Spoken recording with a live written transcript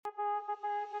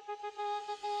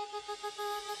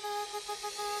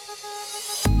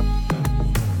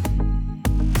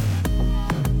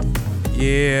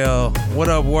Yeah, what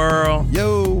up, world?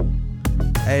 Yo.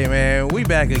 Hey, man, we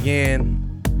back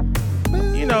again.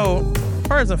 You know,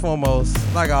 first and foremost,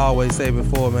 like I always say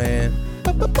before, man,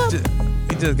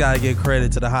 you just gotta give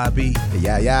credit to the hot beat.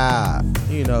 Yeah.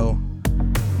 You know,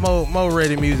 Mo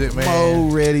Ready music, man.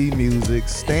 Mo Ready music.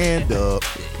 Stand up.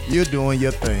 You're doing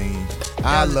your thing.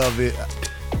 I love it.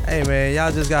 Hey, man,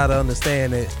 y'all just gotta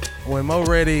understand it. When Mo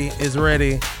Ready is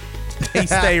ready, he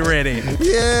stay ready.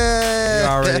 Yeah. You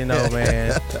already know,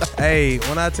 man. Hey,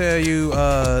 when I tell you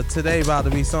today about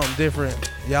to be something different,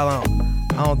 I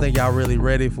don't think y'all really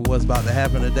ready for what's about to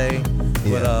happen today.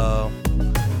 Yeah. But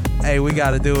hey, we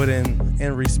got to do it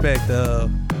in respect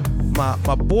of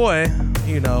my boy.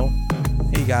 You know,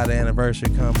 he got an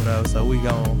anniversary coming up, so we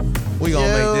gonna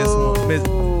make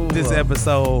this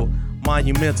episode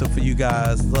monumental for you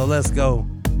guys. So let's go.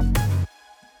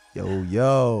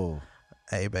 Yo.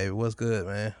 Hey, baby, what's good,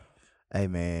 man? Hey,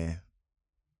 man.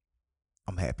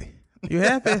 I'm happy. You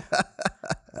happy?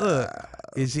 Look,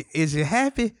 is you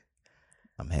happy?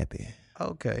 I'm happy.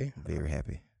 Okay. I'm very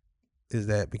happy. Is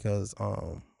that because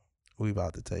we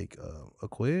about to take a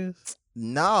quiz?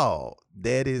 No,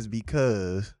 that is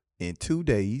because in 2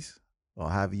 days, or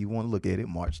however you want to look at it,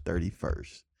 March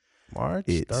 31st. March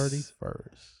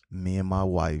 31st. Me and my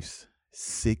wife's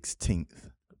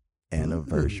 16th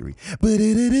anniversary. Hey,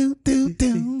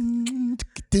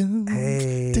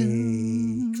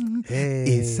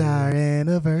 it's our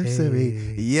anniversary.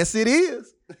 Hey. Yes, it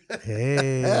is.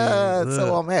 Hey,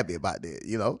 so I'm happy about that,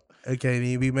 you know. I can't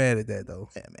even be mad at that though.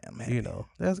 Yeah, man, I'm happy. You know,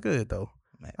 that's good though.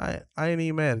 I ain't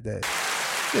even mad at that.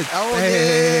 Oh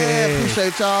yeah,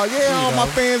 appreciate y'all. Yeah, all my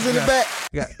fans in the back.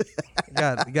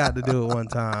 Got to do it one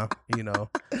time, you know.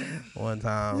 One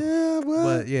time. Yeah,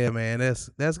 but yeah, man,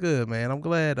 that's good, man. I'm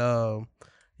glad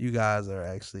you guys are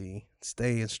actually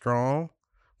staying strong.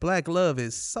 Black love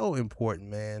is so important,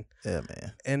 man. Yeah,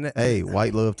 man. And hey,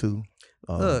 white love too.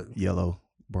 Look, yellow,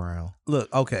 brown.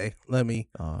 Look, okay, let me.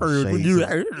 Love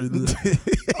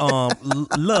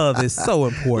is so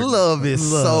important. Love is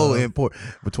so important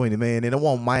between a man and a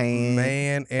woman.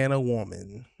 Man and a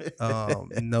woman.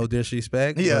 No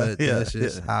disrespect, but that's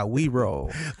just how we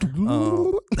roll.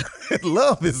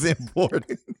 Love is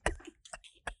important.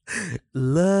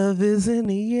 Love is in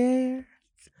the air.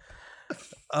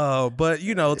 But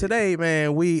you know, today,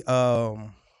 man, we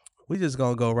just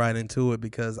gonna go right into it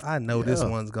because I know this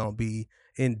one's gonna be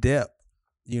in depth.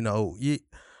 You know,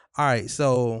 all right.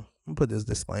 So I'm gonna put this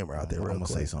disclaimer out there real quick. I'm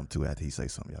gonna say something too after he say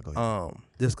something. Y'all go ahead.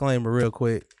 Disclaimer real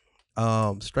quick.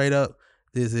 Straight up,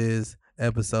 this is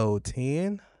episode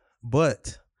 10.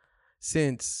 But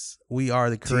since we are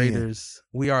the creators,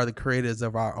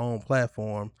 of our own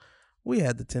platform, we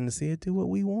have the tendency to do what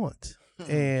we want.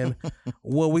 And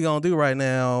what we're going to do right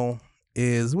now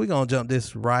is we're going to jump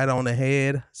this right on the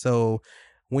head. So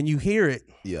when you hear it,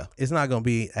 it's not going to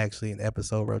be actually an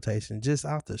episode rotation, just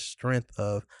off the strength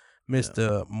of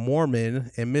Mr.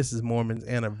 Mormon and Mrs. Mormon's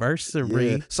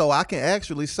anniversary. Yeah. So I can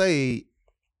actually say,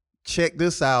 check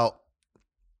this out.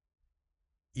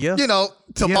 Yeah. You know,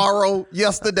 tomorrow,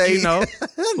 yesterday, you know,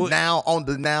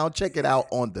 now, check it out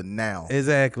on the now.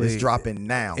 Exactly. It's dropping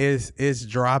now. It's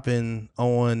dropping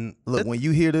on. Look, when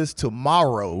you hear this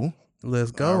tomorrow,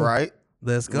 let's go. All right.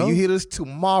 Let's go. When you hear this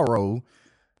tomorrow,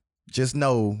 just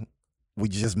know we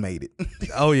just made it.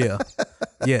 Oh, yeah.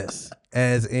 Yes.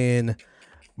 As in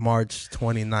March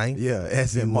 29th. Yeah,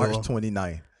 as in March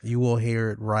 29th. You will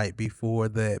hear it right before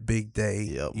that big day.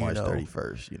 Yeah, March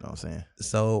 31st. You know what I'm saying?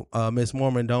 So, Miss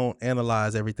Mormon, don't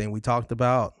analyze everything we talked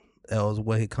about. Else,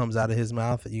 what comes out of his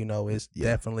mouth, you know, is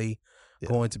definitely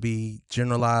going to be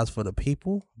generalized for the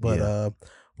people. But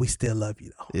we still love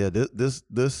you, though. Yeah, this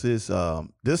is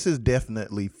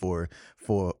definitely for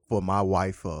my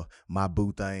wife, my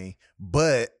boo thing.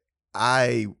 But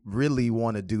I really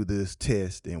want to do this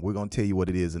test, and we're gonna tell you what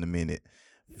it is in a minute.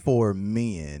 For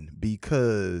men,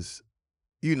 because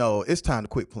you know it's time to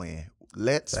quit playing.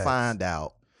 Let's find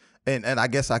out, and I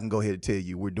guess I can go ahead and tell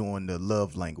you we're doing the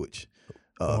love language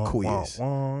quiz,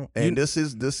 and this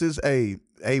is a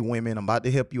women. I'm about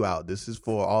to help you out. This is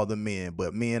for all the men,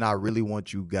 but men, I really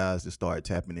want you guys to start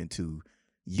tapping into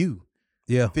you.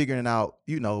 Yeah, figuring out,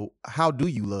 you know, how do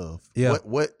you love? Yeah,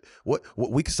 what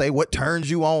we could say, what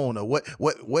turns you on, or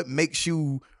what makes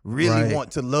you really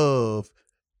want to love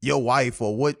your wife,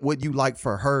 or what you like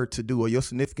for her to do, or your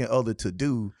significant other to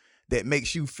do that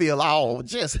makes you feel all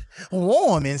just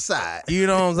warm inside. You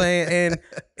know what I'm saying?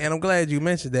 And I'm glad you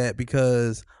mentioned that,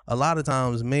 because a lot of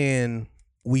times men,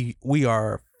 we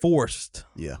are forced.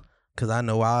 Yeah. Because I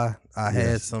know I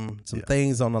had some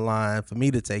things on the line for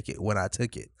me to take it when I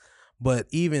took it. But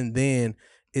even then,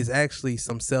 is actually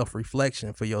some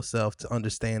self-reflection for yourself to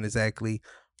understand exactly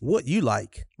what you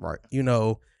like. Right. You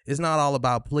know, it's not all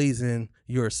about pleasing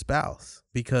your spouse,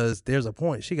 because there's a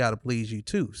point she got to please you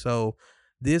too. So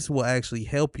this will actually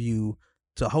help you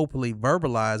to hopefully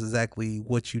verbalize exactly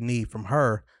what you need from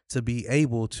her to be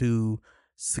able to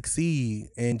succeed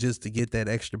and just to get that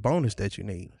extra bonus that you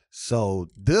need. So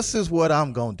this is what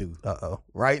I'm going to do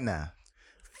right now.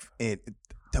 And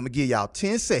I'm going to give y'all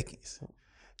 10 seconds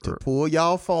to pull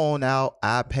y'all phone out,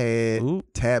 iPad,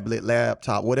 tablet,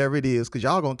 laptop, whatever it is, because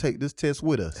y'all going to take this test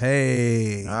with us.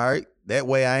 Hey. All right. That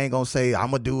way I ain't going to say, I'm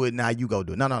going to do it now, you go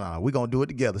do it. No. We're going to do it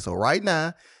together. So right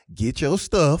now, get your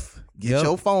stuff, get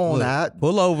your phone out.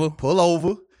 Pull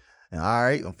over. All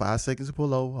right. 5 seconds to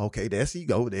pull over. Okay, there you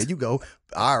go. There you go.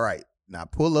 All right. Now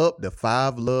pull up the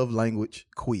 5 love language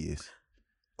quiz.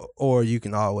 Or you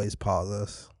can always pause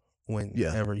us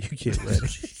whenever you get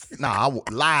ready.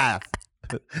 Live.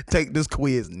 Take this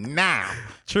quiz now.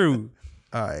 True.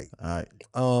 All right.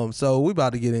 So we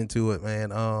about to get into it,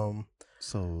 man.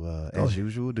 As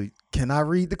usual, can I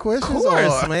read the questions? Of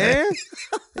course, man.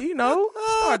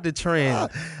 Start the trend.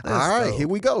 All right, here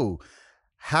we go.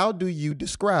 How do you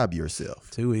describe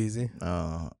yourself? Too easy.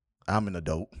 I'm an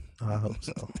adult. I hope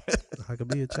so. I could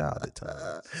be a child at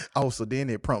times. So then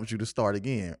it prompts you to start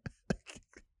again.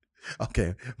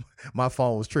 Okay, my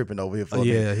phone was tripping over here for a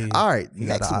minute. All right,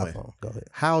 next one. Go ahead.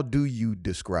 How do you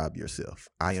describe yourself?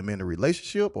 I am in a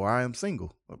relationship or I am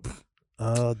single.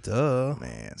 Duh.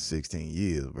 Man, 16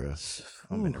 years, bro.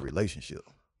 I'm in a relationship.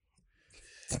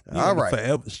 All right.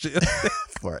 Forever shit.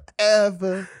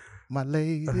 Forever, my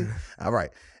lady. All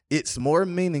right. It's more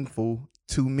meaningful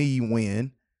to me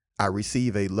when I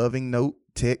receive a loving note,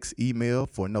 text, email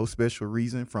for no special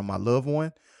reason from my loved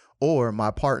one, or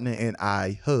my partner and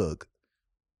I hug.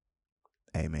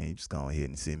 Hey, man, you just go ahead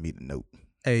and send me the note.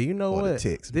 Hey, you know what?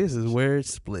 This is where it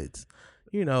splits.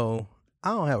 I don't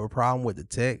have a problem with the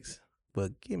text,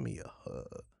 but give me a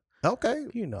hug. Okay.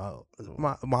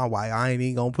 My wife, I ain't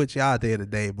even going to put you out there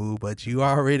today, boo, but you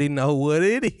already know what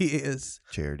it is.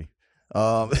 Charity.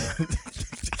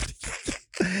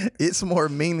 It's more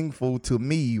meaningful to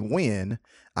me when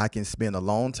I can spend a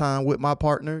long time with my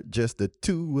partner, just the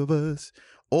two of us,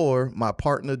 or my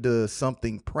partner does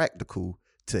something practical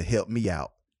to help me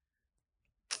out.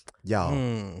 Y'all.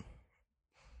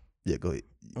 Yeah, go ahead.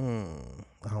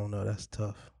 I don't know. That's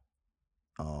tough.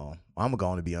 I'm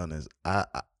going to be honest. I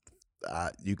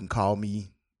you can call me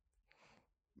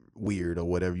weird or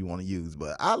whatever you want to use,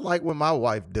 but I like when my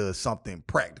wife does something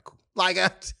practical. Like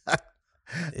that's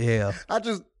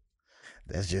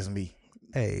just me.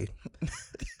 Hey,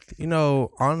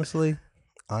 honestly,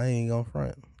 I ain't gonna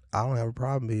front. I don't have a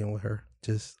problem being with her.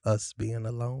 Just us being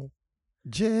alone.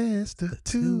 Just the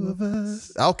two of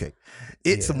us. Okay.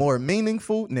 It's more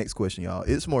meaningful. Next question, y'all.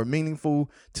 It's more meaningful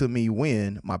to me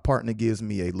when my partner gives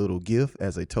me a little gift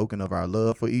as a token of our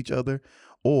love for each other,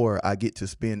 or I get to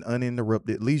spend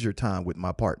uninterrupted leisure time with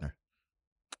my partner.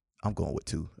 I'm going with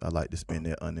 2. I like to spend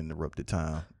that uninterrupted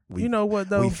time. You know what,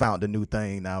 though? We found a new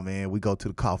thing now, man. We go to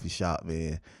the coffee shop,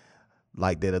 man.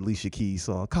 Like that Alicia Keys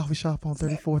song, Coffee Shop on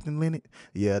 34th and Lennox.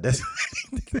 Yeah, that's...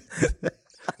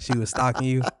 She was stalking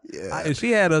you. Yeah.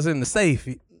 She had us in the safe.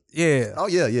 Yeah. Oh,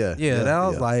 yeah. Yeah, that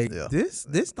was like,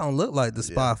 this don't look like the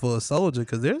spot for a soldier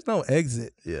because there's no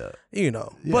exit. Yeah.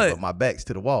 But my back's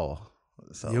to the wall.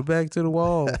 So. Your back to the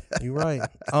wall. You're right.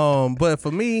 But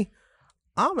for me,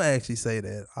 I'm gonna actually say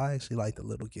that I actually like the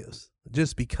little gifts.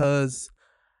 Just because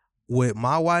with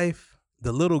my wife,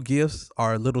 the little gifts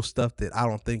are little stuff that I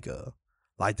don't think of.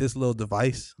 Like this little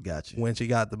device. Gotcha. When she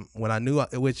knew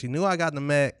I got the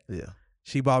Mac. Yeah.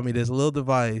 She bought me this little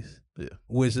device. Yeah.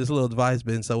 Which this little device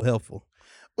been so helpful.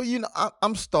 Well,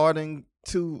 I'm starting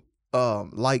to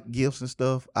like gifts and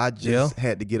stuff. I just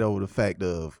had to get over the fact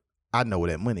of I know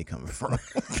where that money coming from.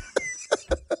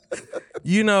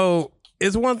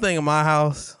 It's one thing in my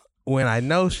house. When I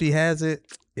know she has it,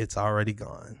 it's already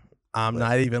gone. I'm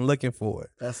not even looking for it.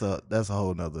 That's a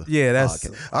whole nother. Yeah, that's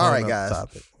all right, guys.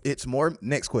 Topic.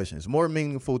 Next question. It's more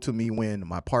meaningful to me when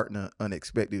my partner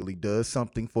unexpectedly does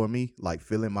something for me, like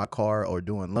filling my car or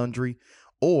doing laundry,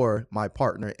 or my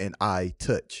partner and I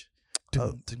touch.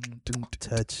 Touch me.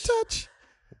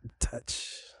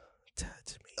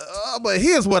 But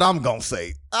here's what I'm gonna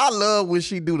say. I love when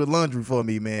she do the laundry for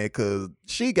me, man, because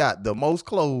she got the most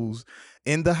clothes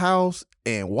in the house,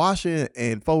 and washing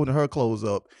and folding her clothes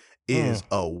up is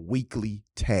a weekly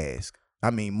task. I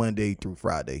mean, Monday through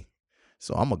Friday.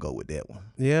 So I'm gonna go with that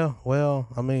one. Yeah, well,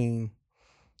 I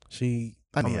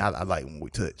like when we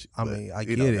touch. I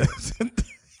get it.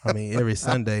 I mean, every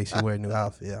Sunday she wear a new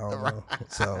outfit. I don't know.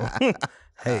 So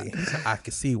Hey, I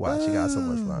can see why she got so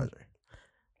much laundry.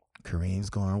 Kareem's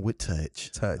going with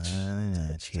touch. Touch.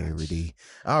 Charity.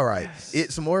 All right.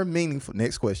 It's more meaningful.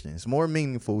 Next question. It's more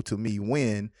meaningful to me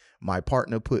when my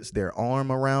partner puts their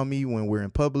arm around me when we're in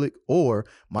public, or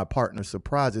my partner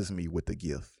surprises me with a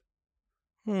gift.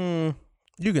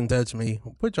 You can touch me.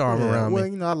 Put your arm around me. Well,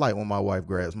 you know, I like when my wife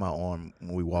grabs my arm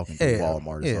when we walk into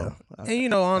Walmart or something. And you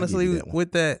know, honestly,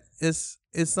 with that, it's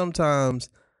sometimes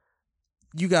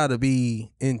you got to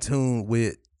be in tune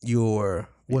with your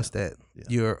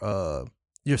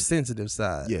your sensitive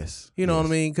side. Yes. You know what I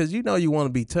mean? Because you know you want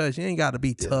to be touched. You ain't got to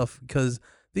be tough because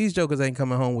these jokers ain't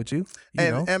coming home with you.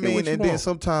 And then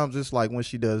sometimes it's like when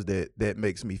she does that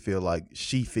makes me feel like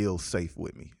she feels safe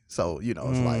with me. So, you know,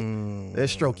 it's like,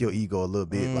 let's stroke your ego a little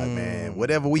bit. Like, man,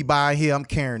 whatever we buy here, I'm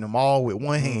carrying them all with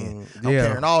one hand. I'm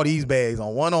carrying all these bags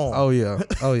on one arm. Oh, yeah.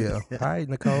 All right,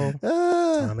 Nicole.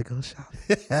 Time to go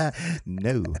shopping.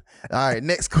 No. All right,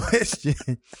 next question.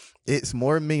 It's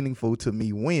more meaningful to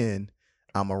me when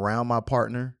I'm around my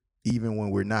partner, even when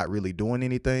we're not really doing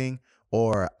anything,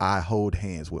 or I hold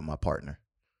hands with my partner.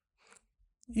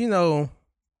 You know,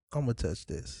 I'm going to touch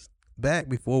this. Back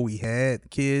before we had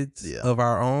kids of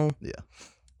our own. Yeah.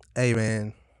 Hey,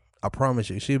 man, I promise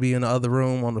you, she'll be in the other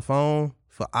room on the phone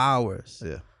for hours.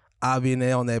 Yeah. I'll be in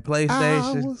there on that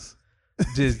PlayStation.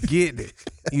 Just getting it.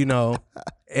 You know,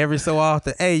 every so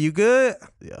often. Hey, you good?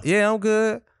 Yeah. Yeah, I'm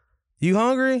good. You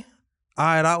hungry? All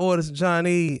right, I'll order some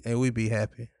Chinese and we be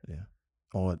happy. Yeah.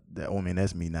 I mean,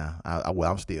 that's me now.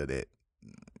 I'm still that.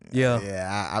 Yeah.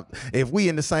 Yeah. If we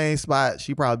in the same spot,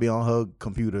 she probably be on her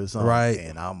computer or something. Right.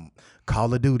 And I'm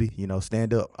Call of Duty, you know,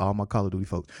 stand up, all my Call of Duty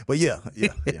folks. But yeah.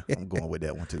 I'm going with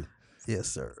that one too. Yes,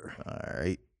 sir. All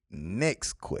right.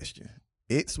 Next question.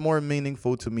 It's more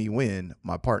meaningful to me when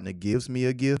my partner gives me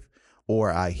a gift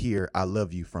or I hear I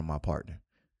love you from my partner.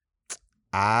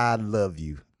 I love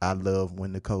you. I love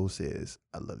when Nicole says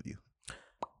I love you.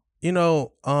 You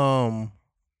know, I'm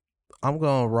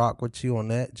going to rock with you on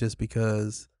that just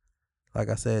because, like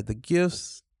I said, the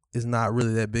gifts is not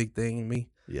really that big thing in me.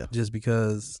 Yeah. Just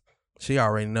because she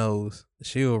already knows.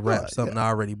 She'll wrap something I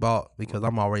already bought because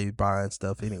I'm already buying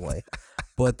stuff anyway.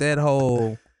 But that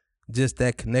whole, just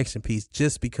that connection piece,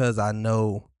 just because I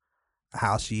know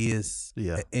how she is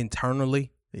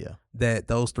internally, that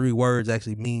those 3 words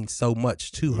actually mean so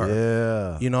much to her.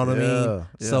 Yeah. You know what I mean?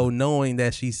 Yeah. So knowing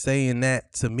that she's saying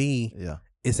that to me,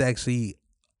 it's actually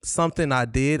something I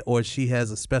did, or she has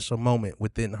a special moment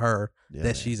within her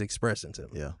that she's expressing to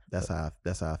me. Yeah, that's how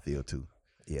I feel too.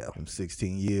 Yeah, them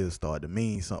 16 years started to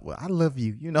mean something. Well, I love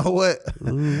you. You know what?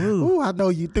 Ooh, I know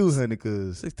you do, honey.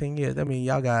 Cause 16 years. I mean,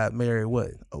 y'all got married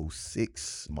what?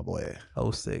 06, my boy.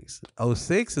 06.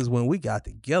 06 is when we got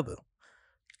together.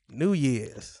 New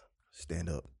Year's. Stand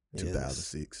up.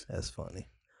 2006. That's funny.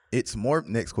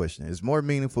 Next question. It's more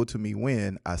meaningful to me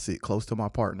when I sit close to my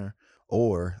partner,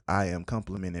 or I am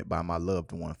complimented by my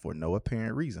loved one for no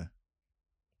apparent reason.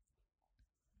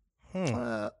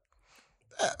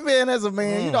 Man, as a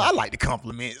man, you know, I like the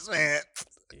compliments, man.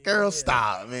 Girl,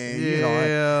 stop, man. Yeah. You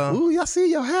know, ooh, y'all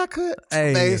see your haircut?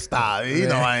 Hey, stop. You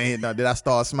know, I ain't. Did I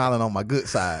start smiling on my good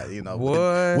side? You know,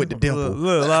 with the dimple.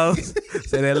 Look,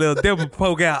 say that little dimple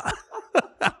poke out.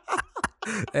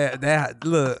 That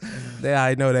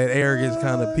I know that arrogance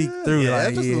kind of peeked through. Yeah,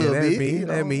 like, just a little bit.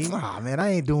 That me. Ah, man,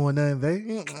 I ain't doing nothing,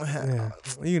 baby.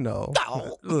 You know,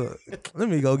 look, let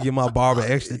me go give my barber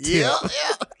extra tip. Yeah.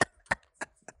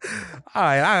 All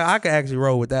right, I can actually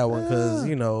roll with that one because,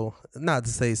 you know, not to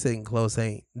say sitting close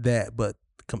ain't that, but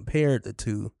compared to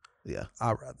 2, I'd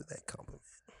rather that compliment.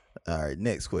 All right,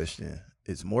 next question.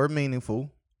 It's more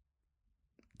meaningful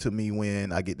to me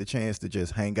when I get the chance to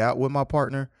just hang out with my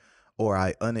partner, or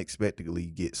I unexpectedly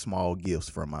get small gifts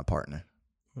from my partner.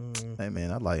 Hey,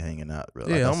 man, I like hanging out.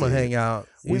 Like I'm going to hang out.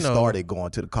 We started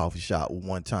going to the coffee shop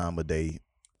one time a day.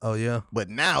 Oh, yeah? But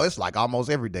now it's like almost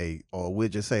every day. Or we'll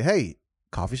just say, hey,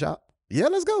 coffee shop? Yeah,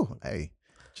 let's go. Hey,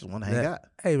 just want to hang out.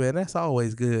 Hey, man, that's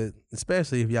always good,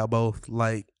 especially if y'all both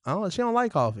like, she don't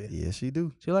like coffee. Yeah, she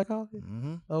do. She like coffee?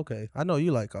 Mm-hmm. Okay. I know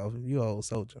you like coffee. You an old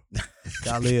soldier.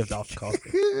 I lived off coffee.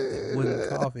 It wasn't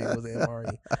coffee. It was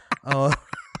MRE.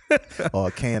 Or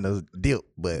a can of dip.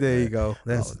 But there you go.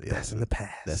 That's in the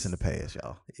past. That's in the past,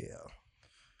 y'all.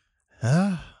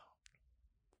 Yeah.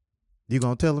 You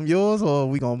gonna tell him yours, or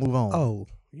we gonna move on? Oh,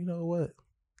 you know what?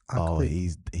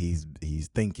 He's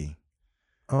thinking.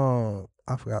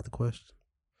 I forgot the question.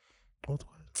 What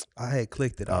was? I had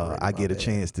clicked it already. I get a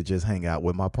chance to just hang out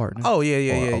with my partner. Oh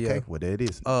yeah. Okay, well there it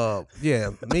is.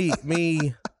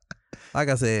 Me. Like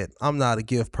I said, I'm not a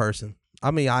gift person.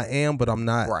 I mean, I am, but I'm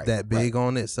not that big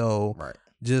on it. So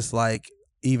just like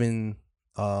even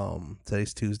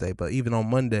Today's Tuesday, but even on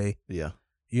Monday, Yeah.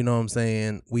 you know what I'm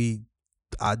saying,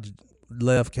 I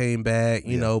left, came back,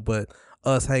 you know, but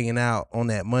us hanging out on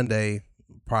that Monday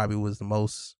probably was the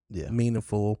most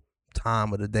meaningful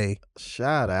time of the day.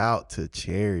 Shout out to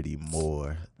Charity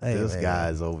Moore. Hey, this man.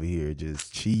 guy's over here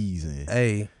just cheesing.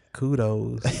 Hey,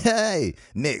 kudos. Hey,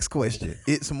 next question.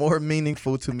 It's more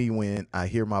meaningful to me when I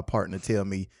hear my partner tell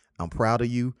me I'm proud of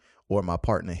you, or my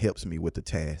partner helps me with the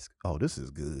task. Oh, this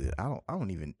is good. I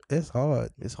don't even. It's hard.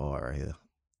 It's hard right here.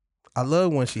 I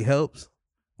love when she helps,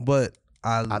 but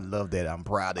I love that I'm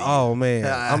proud of you. Oh man,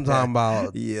 I'm talking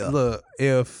about. Look,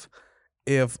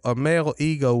 if a male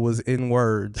ego was in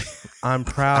words, I'm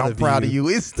proud of you. I'm proud of you.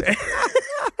 It's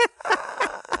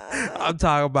I'm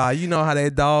talking about, you know how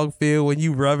that dog feel when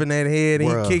you rubbing that head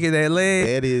and he kicking that leg?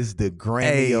 That is the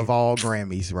Grammy of all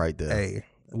Grammys right there. Hey,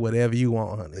 whatever you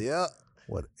want, honey. Yeah.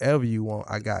 Whatever you want,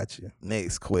 I got you.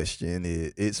 Next question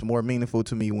is, it's more meaningful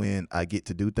to me when I get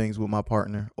to do things with my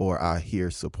partner, or I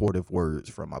hear supportive words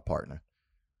from my partner.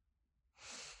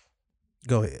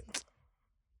 Go ahead.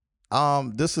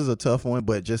 This is a tough one,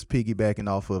 but just piggybacking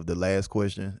off of the last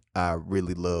question, I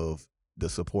really love the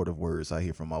supportive words I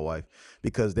hear from my wife,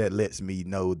 because that lets me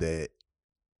know that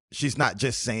she's not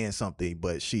just saying something,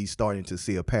 but she's starting to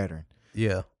see a pattern.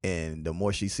 Yeah. And the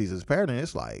more she sees this pattern,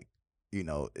 it's like, you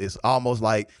know, it's almost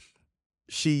like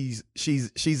she's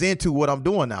into what I'm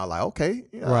doing now. Like, okay,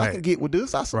 you know, I can get with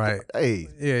this. I support. Hey,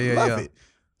 love it.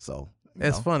 So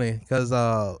it's funny because,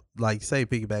 like, say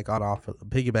piggyback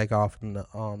off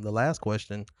the last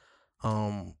question.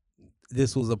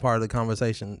 This was a part of the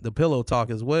conversation, the pillow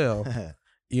talk as well.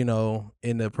 You know,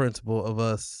 in the principle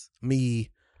of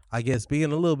me, I guess,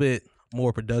 being a little bit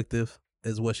more productive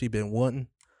is what she's been wanting.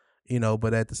 You know,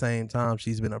 but at the same time,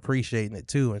 she's been appreciating it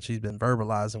too, and she's been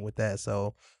verbalizing with that.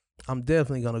 So I'm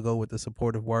definitely gonna go with the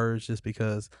supportive words, just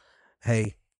because,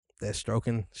 hey, that's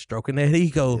stroking that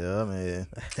ego. Yeah, man.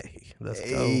 Hey, let's go.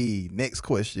 Hey, next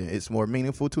question. It's more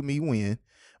meaningful to me when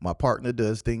my partner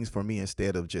does things for me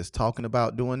instead of just talking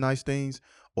about doing nice things,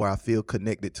 or I feel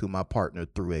connected to my partner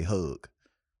through a hug.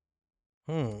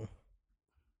 You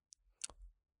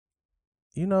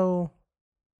know,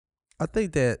 I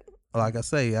think that, like I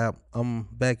say, I'm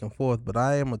back and forth, but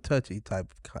I am a touchy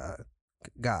type of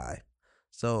guy.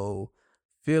 So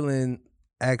feeling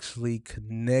actually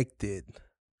connected,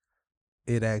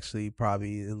 it actually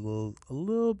probably a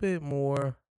little bit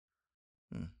more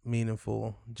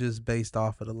meaningful, just based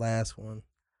off of the last one.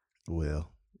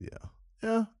 Well,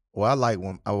 yeah. Well, I like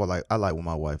when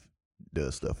my wife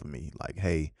does stuff for me. Like,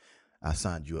 hey, I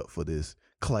signed you up for this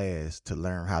class to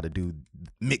learn how to do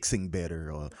mixing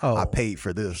better, or I paid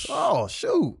for this. Oh,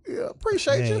 shoot. Yeah,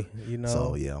 appreciate you. You know,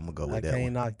 so yeah, I'm gonna go with that one. I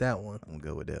can't knock that one. I'm gonna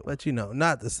go with that one. But you know,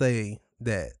 not to say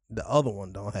that the other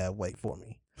one don't have weight for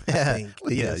me. I think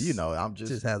well, yeah, you know, I'm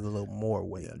just has a little more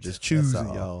weight. Yeah, just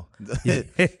choosing, y'all.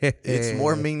 It's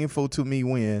more meaningful to me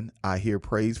when I hear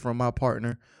praise from my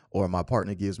partner, or my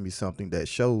partner gives me something that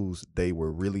shows they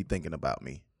were really thinking about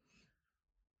me.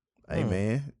 Hey,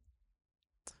 man.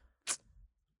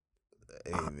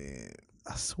 Amen.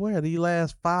 I swear these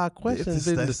last 5 questions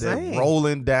been the same.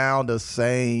 Rolling down the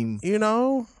same. You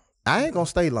know, I ain't gonna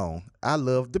stay long. I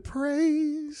love the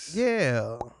praise.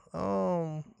 Yeah.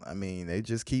 I mean, they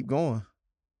just keep going.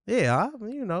 Yeah,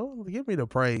 you know, give me the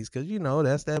praise, because you know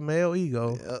that's that male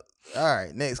ego. All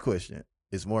right, next question.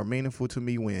 It's more meaningful to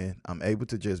me when I'm able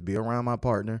to just be around my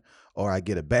partner, or I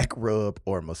get a back rub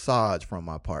or massage from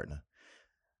my partner.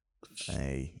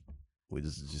 Hey, we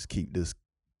just keep this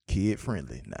kid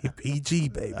friendly now. PG,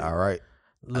 baby. All right.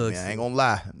 Look, I ain't gonna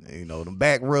lie. You know, them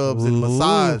back rubs and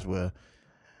massage, well,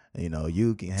 you know,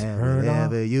 you can have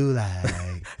whatever you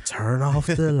like. Turn off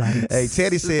the lights. Hey,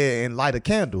 Teddy said, and light a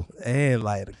candle.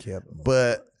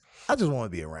 But I just want to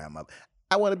be around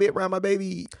my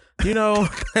baby. You know,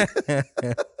 I'm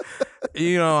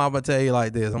gonna tell you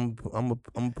like this. I'm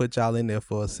gonna put y'all in there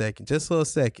for a second, just for a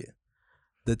second.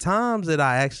 The times that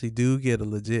I actually do get a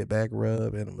legit back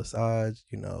rub and a massage,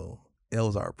 you know,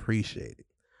 those are appreciated,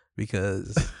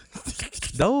 because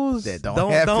those that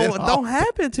don't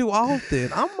happen too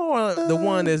often. I'm more the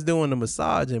one that's doing the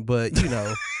massaging, but you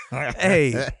know,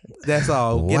 hey, that's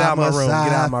all. Get out of my room.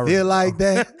 Get out of my room. Feel like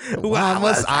that? Why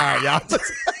must y'all?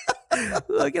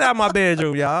 Look, get out of my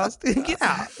bedroom, y'all. Get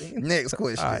out. Next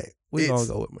question. All right, we're gonna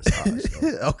go with massage.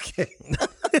 Okay.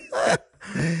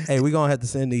 Hey, we're gonna have to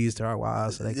send these to our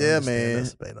wives so they can understand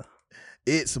us better.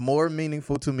 It's more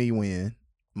meaningful to me when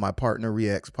my partner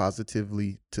reacts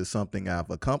positively to something I've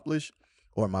accomplished,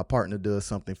 or my partner does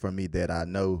something for me that I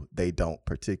know they don't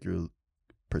particularly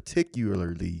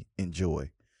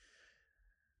enjoy.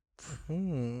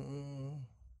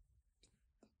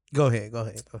 Go ahead.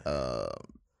 Man.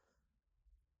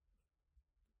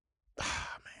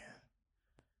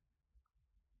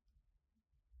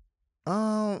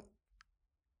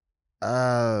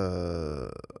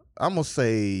 I'm gonna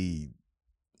say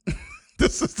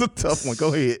this is the tough one.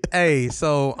 Go ahead. Hey,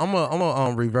 so I'm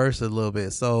gonna reverse it a little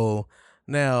bit. So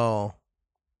now,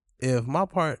 if my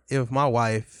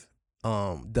wife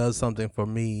does something for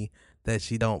me that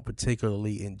she don't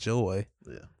particularly enjoy,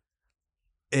 Yeah.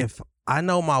 if I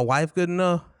know my wife good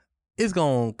enough,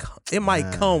 it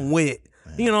might come with,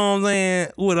 you know what I'm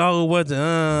saying, with a whole bunch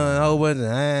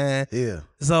of Yeah.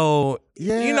 So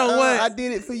Yeah, you know what? I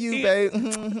did it for you, babe.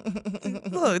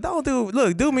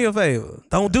 Do me a favor.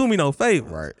 Don't do me no favor.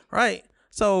 Right. Right.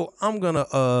 So I'm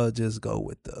gonna just go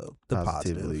with the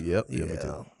Positively. positive. Yep. Yeah. Me too.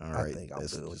 All right. I think I'm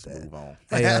good with that. Move on.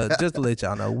 Hey, just to let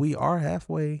y'all know, we are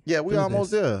halfway. Yeah, we almost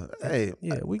there. Hey,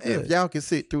 yeah, we good. If y'all can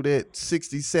sit through that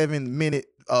 67-minute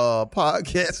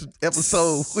podcast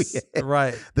episode,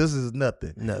 right. This is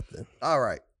nothing. Nothing. All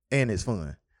right. And it's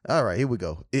fun. All right, here we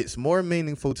go. It's more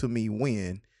meaningful to me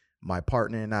when my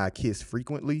partner and I kiss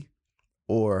frequently,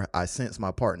 or I sense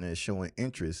my partner is showing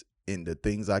interest in the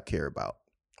things I care about.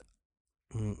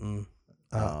 Go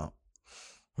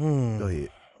ahead.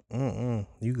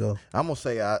 You go. I'm gonna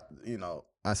say I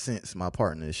sense my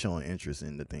partner is showing interest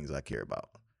in the things I care about.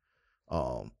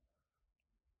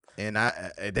 And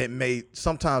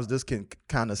sometimes this can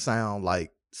kind of sound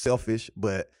like selfish,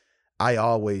 but I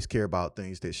always care about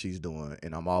things that she's doing,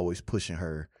 and I'm always pushing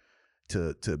her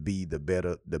to be the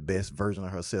best version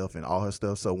of herself and all her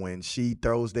stuff. So when she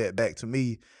throws that back to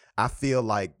me, I feel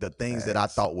like the things that I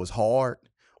thought was hard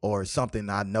or something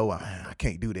I know I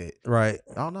can't do that. Right.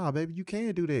 Oh no, baby, you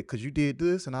can do that because you did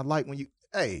this, and I like when you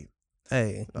I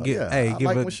like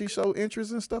when she show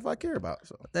interest in stuff I care about.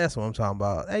 So that's what I'm talking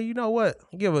about. Hey, you know what?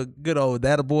 Give a good old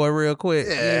data boy real quick.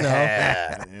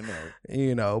 Yeah,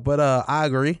 But I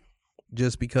agree.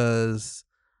 Just because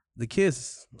the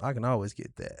kiss, I can always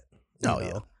get that.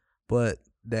 Yeah. But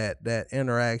that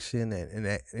interaction and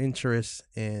that interest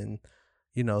in,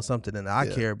 something that I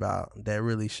care about, that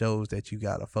really shows that you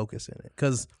got to focus in it.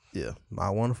 Because my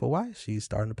wonderful wife, she's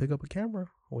starting to pick up a camera,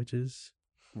 which is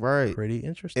right, pretty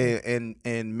interesting.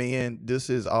 And man,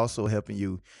 this is also helping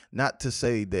you. Not to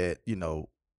say that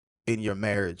in your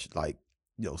marriage, like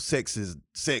sex is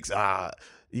sex.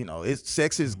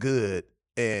 Sex is good,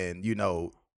 and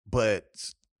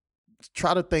but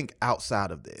try to think outside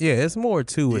of that. Yeah, it's more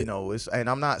to it. And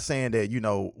I'm not saying that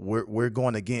we're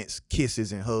going against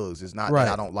kisses and hugs. It's not that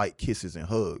I don't like kisses and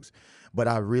hugs, but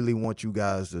I really want you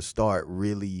guys to start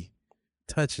really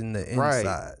touching the inside.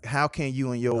 Right. How can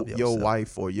you and your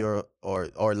wife or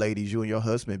ladies, you and your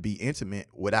husband be intimate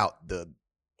without the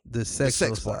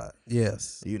sexual sex side? part?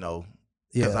 Yes.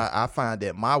 Because I find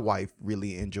that my wife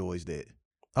really enjoys that.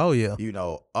 Oh yeah.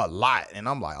 A lot, and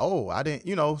I'm like, oh, I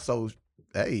didn't. So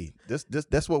hey,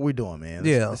 that's what we're doing, man.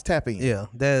 Let's tap in. Yeah,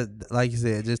 that, like you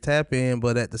said, just tap in.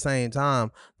 But at the same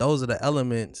time, those are the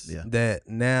elements that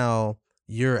now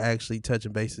you're actually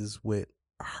touching bases with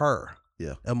her.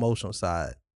 Emotional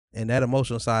side, and that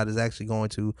emotional side is actually going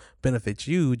to benefit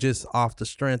you just off the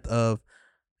strength of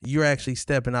you're actually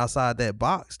stepping outside that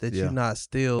box, that you're not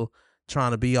still trying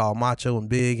to be all macho and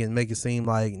big and make it seem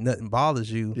like nothing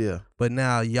bothers you. But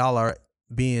now y'all are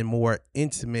being more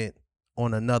intimate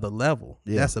on another level.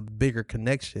 That's a bigger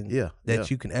connection that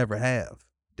you can ever have.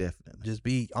 Definitely. Just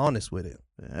be honest with it.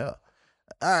 All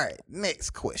right,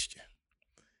 next question.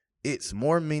 It's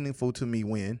more meaningful to me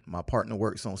when my partner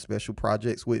works on special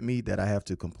projects with me that I have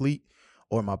to complete,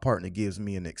 or my partner gives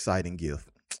me an exciting gift.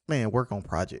 Man, work on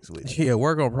projects with me. Yeah,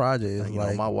 work on projects.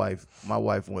 My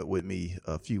wife went with me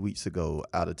a few weeks ago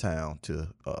out of town to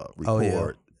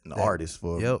record an artist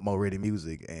for Mo Ready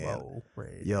Music, and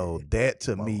that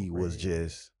to me was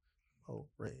just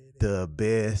the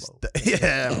best.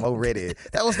 Mo Ready.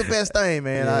 That was the best thing,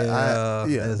 man.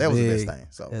 That was the best thing.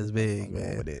 So that's big,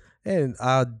 man. With it. And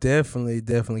I'll definitely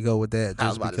go with that,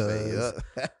 just because.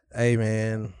 Hey,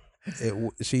 man,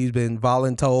 she's been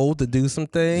voluntold to do some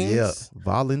things. Yeah,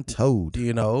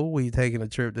 voluntold. We taking a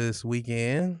trip this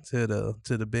weekend to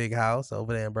the big house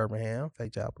over there in Birmingham,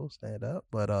 Fake Chapel, stand up.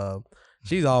 But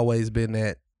she's always been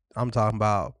that. I'm talking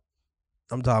about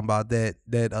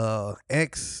that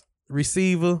X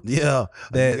receiver. Yeah,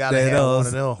 that you gotta have one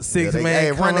of them. 6-man.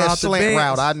 Hey, run that slant bench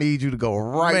route. I need you to go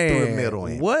right through the middle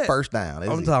and first down.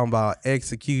 I'm talking about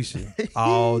execution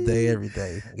all day, every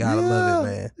day. Gotta love it,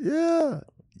 man. Yeah,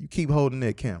 you keep holding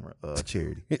that camera,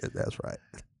 Charity. That's right.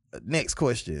 Next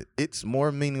question. It's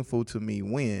more meaningful to me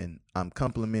when I'm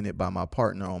complimented by my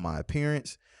partner on my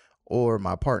appearance, or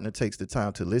my partner takes the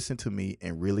time to listen to me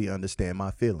and really understand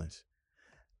my feelings.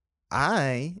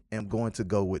 I am going to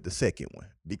go with the second one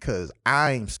because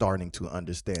I'm starting to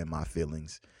understand my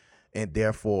feelings, and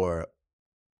therefore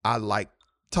I like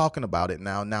talking about it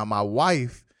now. Now my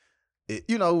wife, I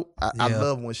Yeah.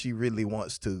 love when she really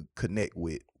wants to connect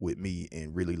with me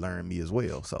and really learn me as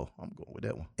well. So I'm going with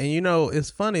that one. And it's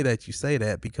funny that you say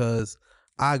that because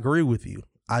I agree with you.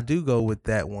 I do go with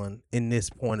that one in this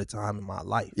point of time in my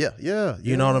life. Yeah.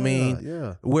 You know what I mean?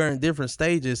 Yeah. We're in different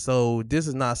stages, so this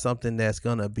is not something that's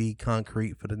gonna be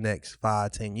concrete for the next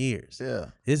 5-10 years. Yeah.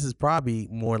 This is probably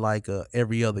more like a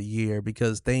every other year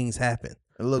because things happen.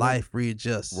 Life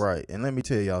readjusts. Right. And let me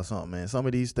tell y'all something, man. Some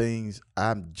of these things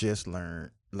I'm just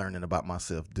learning about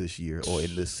myself this year or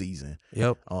in this season.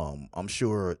 Yep. I'm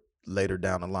sure later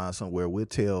down the line somewhere we'll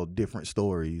tell different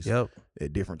stories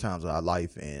at different times of our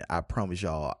life, and I promise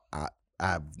y'all I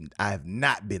have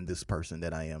not been this person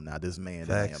that I am now, this man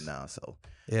that I am now. So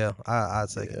yeah, I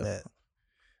second that.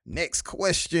 Next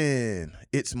question.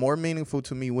 It's more meaningful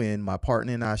to me when my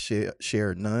partner and I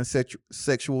share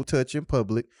non-sexual touch in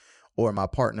public, or my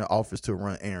partner offers to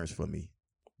run errands for me.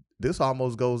 This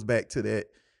almost goes back to that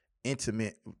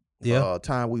intimate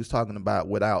time we was talking about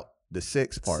without the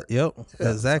sex part. Yep,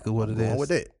 that's exactly what it is. Going with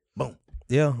that. Boom.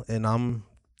 Yeah, and I'm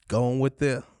going with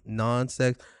the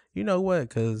non-sex. You know what?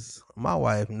 Because my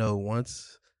wife know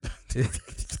once.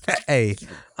 Hey,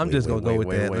 I'm just gonna go with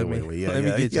that. Let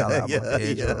me get y'all out my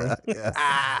head.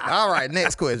 All right,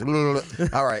 next question.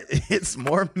 All right, it's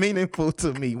more meaningful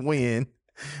to me when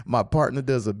my partner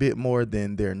does a bit more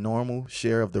than their normal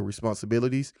share of the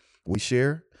responsibilities we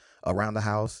share around the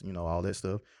house, all that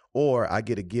stuff. Or I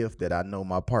get a gift that I know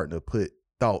my partner put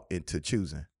thought into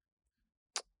choosing.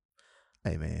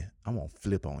 Hey, man, I'm going to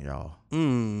flip on y'all.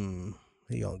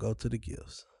 He going to go to the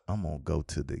gifts. I'm going to go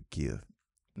to the gift.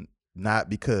 Not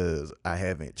because I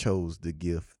haven't chose the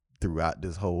gift throughout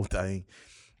this whole thing,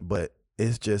 but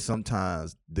it's just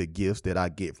sometimes the gifts that I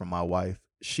get from my wife,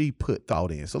 she put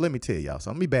thought in. So let me tell y'all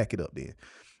something. Let me back it up then.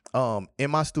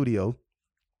 In my studio,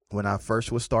 when I first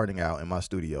was starting out in my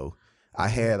studio, I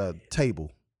had a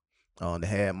table that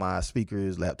had my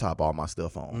speakers, laptop, all my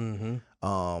stuff on.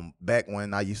 Back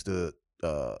when I used to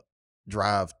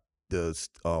drive the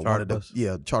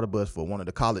charter bus for one of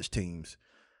the college teams,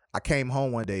 I came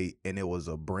home one day and it was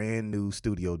a brand new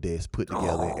studio desk put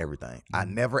together and everything. I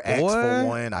never asked for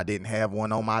one. I didn't have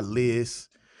one on my list.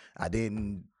 I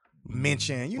didn't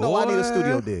mention, I need a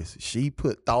studio desk. She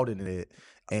put thought into it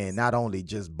and not only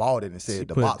just bought it and said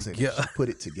the box in it, she put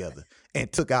it together and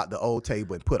took out the old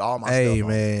table and put all my stuff on. Hey,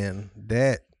 man,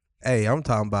 I'm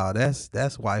talking about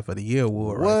that's wife of the year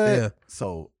award right there.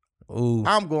 So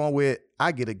I'm going with,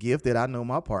 I get a gift that I know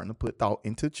my partner put thought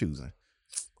into choosing.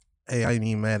 Hey, I ain't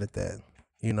even mad at that.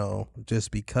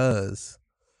 Just because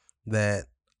that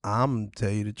I'm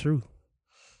tell you the truth.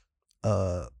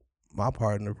 My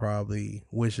partner probably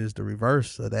wishes the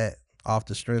reverse of that off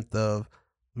the strength of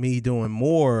me doing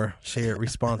more shared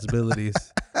responsibilities.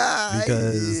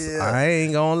 Because I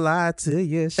ain't gonna lie to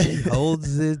you, she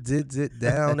holds it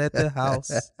down at the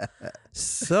house.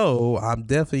 So I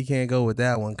definitely can't go with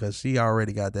that one because she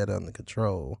already got that under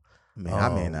control.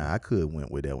 Man, I could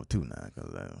went with that one too now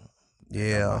because I'm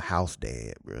a house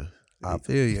dad, bro. I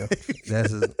feel you.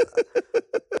 That's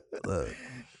look,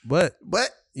 but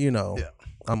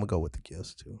I'm gonna go with the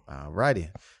gifts too. All righty,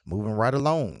 moving right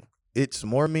along. It's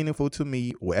more meaningful to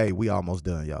me. Hey, we almost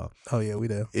done, y'all. Oh yeah, we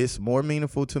there. It's more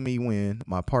meaningful to me when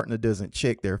my partner doesn't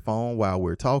check their phone while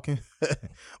we're talking,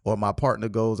 or my partner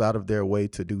goes out of their way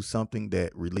to do something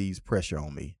that relieves pressure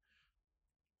on me.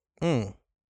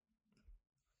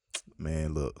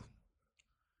 Man, look.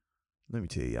 Let me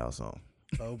tell y'all something.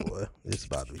 Oh boy, it's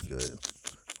about to be good.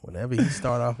 Whenever you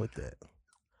start off with that.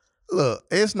 Look,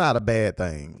 it's not a bad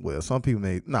thing. Well, some people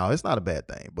it's not a bad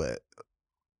thing, but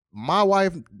my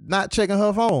wife not checking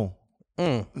her phone.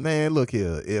 Man, look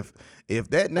here. If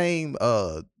that name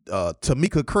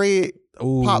Tamika Craig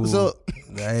pops up,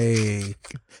 hey,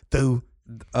 through.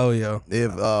 Oh yeah.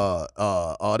 If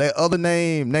that other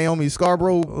name Naomi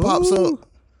Scarborough pops up,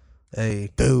 hey,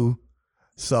 through.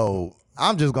 So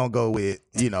I'm just gonna go with,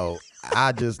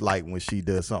 I just like when she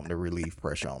does something to relieve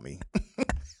pressure on me.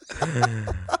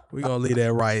 We're gonna leave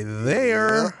that right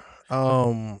there.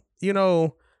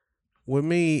 With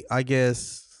me, I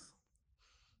guess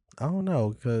I don't know,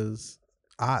 because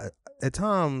at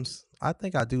times I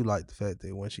think I do like the fact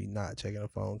that when she's not checking her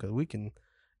phone, because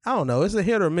I don't know, it's a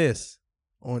hit or miss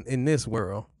in this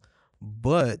world,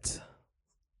 but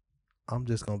I'm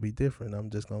just gonna be different.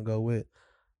 I'm just gonna go with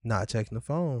not checking the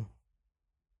phone.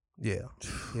 Yeah.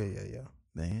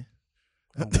 Man.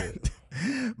 I'm good.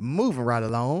 Moving right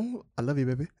along. I love you,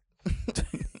 baby.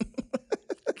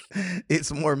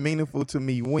 It's more meaningful to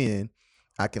me when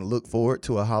I can look forward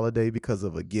to a holiday because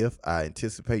of a gift I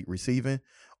anticipate receiving,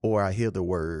 or I hear the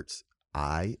words,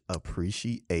 I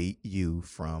appreciate you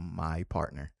from my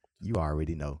partner. You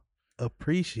already know.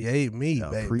 Appreciate me,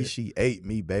 baby. Appreciate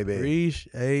me, baby.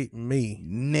 Appreciate me.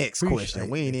 Next question.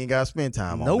 We ain't even got to spend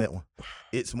time on that one.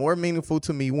 It's more meaningful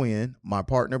to me when my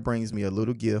partner brings me a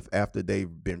little gift after they've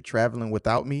been traveling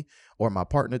without me, or my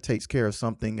partner takes care of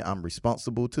something I'm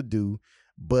responsible to do,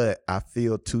 but I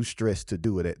feel too stressed to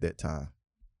do it at that time.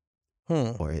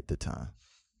 Or at the time.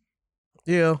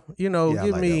 Yeah,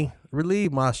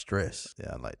 relieve my stress.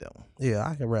 Yeah, I like that one. Yeah,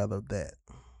 I can rather that.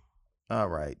 All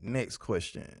right, next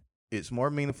question. It's more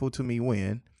meaningful to me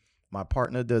when my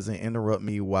partner doesn't interrupt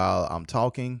me while I'm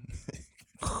talking.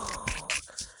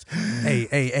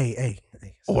 Hey.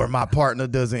 Or my partner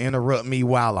doesn't interrupt me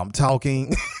while I'm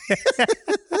talking.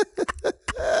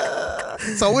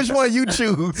 So which one you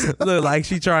choose? Look like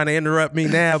she trying to interrupt me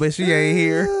now, but she ain't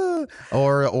here.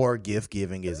 Or gift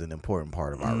giving is an important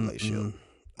part of our relationship.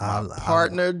 My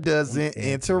partner doesn't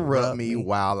interrupt me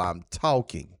while I'm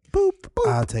talking. Boop, boop.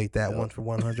 I'll take that one for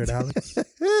 $100.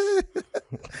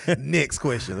 Next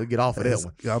question. Let's get off of that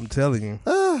one. I'm telling you.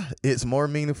 It's more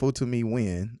meaningful to me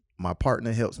when my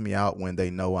partner helps me out when they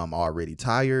know I'm already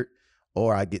tired,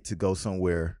 or I get to go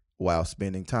somewhere while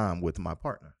spending time with my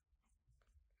partner.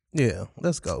 Yeah,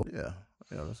 let's go. Yeah,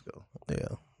 let's go.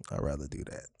 Yeah, I'd rather do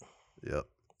that. Yep.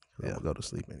 I'm gonna go to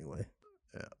sleep anyway.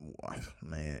 Yeah,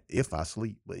 man, if I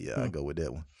sleep, but yeah, I go with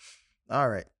that one. All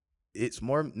right.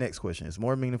 Next question. It's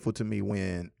more meaningful to me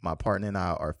when my partner and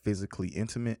I are physically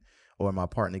intimate, or my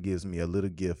partner gives me a little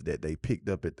gift that they picked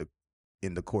up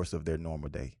in the course of their normal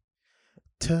day.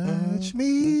 Touch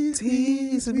me,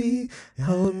 tease me,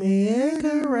 hold me and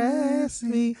caress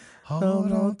me.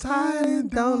 Hold on tight and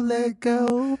don't let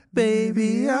go.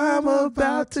 Baby, I'm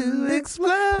about to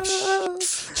explode.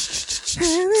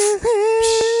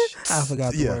 I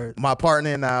forgot the word. My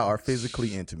partner and I are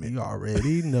physically intimate. You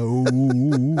already know.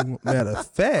 Matter of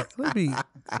fact, let me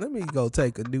go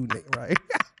take a new nigga, right?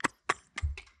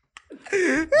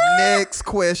 Next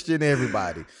question,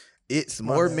 everybody. It's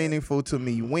more meaningful to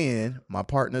me when my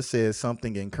partner says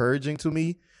something encouraging to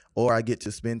me, or I get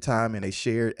to spend time in a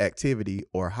shared activity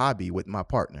or hobby with my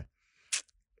partner.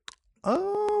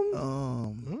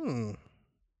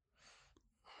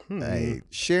 Hey,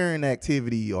 sharing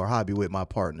activity or hobby with my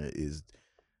partner is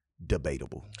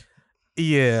debatable.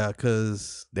 Yeah,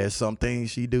 because there's some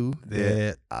things she do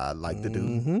that I like to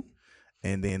do.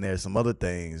 And then there's some other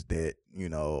things that,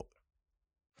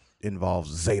 involves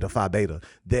Zeta Phi Beta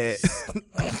that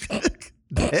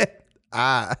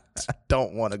I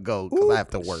don't want to go because I have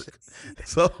to work.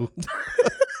 So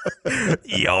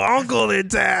your uncle in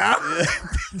town.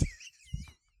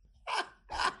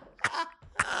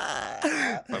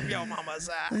 From your mama's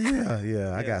side.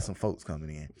 Yeah. I got some folks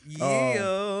coming in.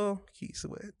 Yeah. Keep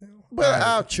sweat. But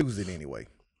I'll choose it anyway.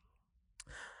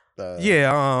 I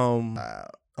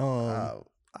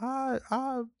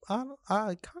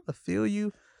kind of feel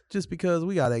you, just because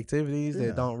we got activities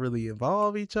that don't really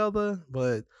involve each other,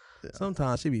 but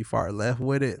sometimes she be far left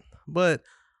with it. But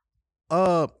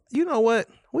you know what?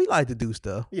 We like to do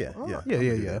stuff. Yeah.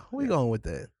 We going with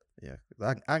that. Yeah,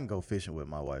 I can go fishing with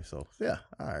my wife. So yeah,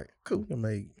 all right, cool. We can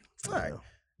make all right.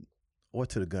 Or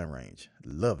to the gun range.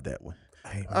 Love that one.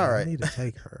 Hey, man, all right, I need to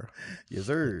take her. Yes,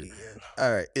 sir.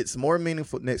 All right, it's more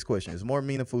meaningful. Next question. It's more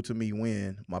meaningful to me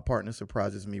when my partner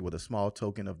surprises me with a small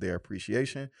token of their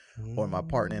appreciation, or my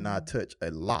partner and I touch a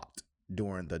lot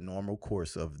during the normal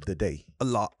course of the day. A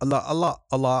lot. I'm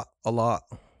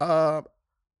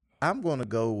gonna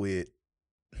go with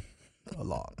a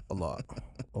lot.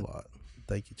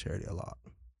 Thank you, Charity. A lot.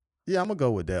 Yeah, I'm gonna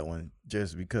go with that one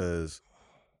just because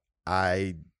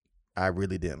I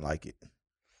really didn't like it.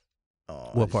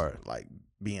 What part? Like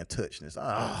being touched. And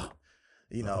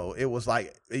it was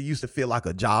like, it used to feel like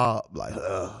a job. Like,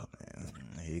 man,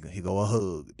 here go a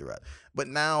hug. But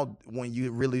now when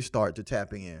you really start to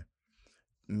tap into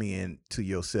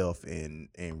yourself and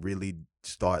really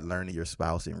start learning your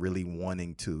spouse and really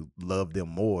wanting to love them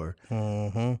more,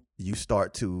 you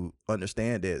start to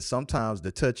understand that sometimes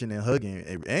the touching and hugging,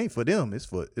 it ain't for them, it's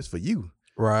for you.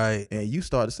 Right. And you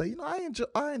start to say, I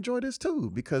enjoy this too,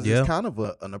 because it's kind of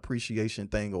an appreciation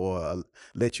thing, or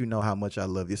let you know how much I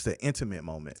love you. It's an intimate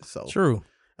moment. So true.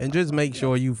 And just make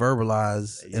sure you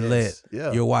verbalize and let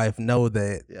your wife know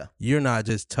that you're not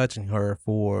just touching her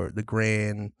for the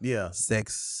grand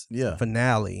sex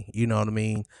finale. You know what I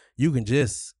mean? You can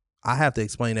I have to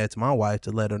explain that to my wife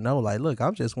to let her know, like, look, I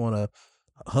just want to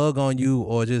hug on you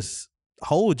or just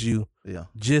hold you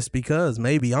just because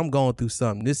maybe I'm going through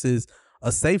something. This is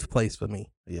a safe place for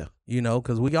me. Yeah. You know,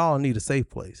 because we all need a safe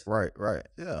place. Right.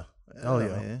 Yeah. Oh, yeah.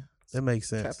 Man. That makes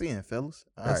sense. Tap in, fellas.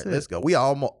 All That's right, let's it. go. We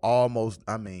almost.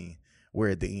 I mean, we're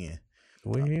at the end.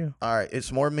 We're here. All right.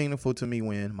 It's more meaningful to me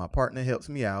when my partner helps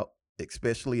me out,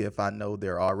 especially if I know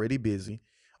they're already busy,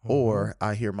 or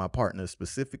I hear my partner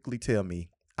specifically tell me,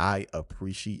 "I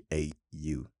appreciate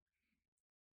you."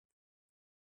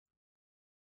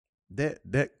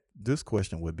 This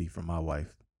question would be from my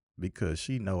wife because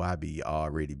she know I be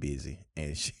already busy,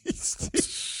 and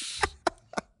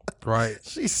Right.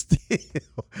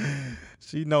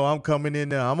 She know I'm coming in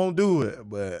there. I'm gonna do it,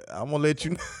 but I'm gonna let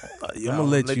you know. I'm gonna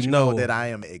let you know that I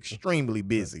am extremely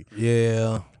busy.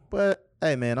 Yeah. But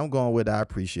hey, man, I'm going with I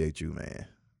appreciate you, man.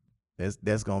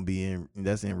 That's gonna be in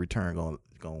return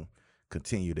gonna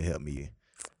continue to help me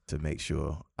to make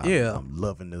sure I'm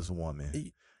loving this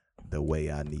woman the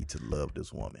way I need to love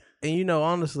this woman. And you know,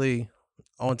 honestly,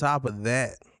 on top of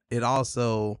that, it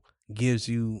also gives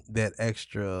you that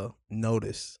extra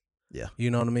notice. Yeah.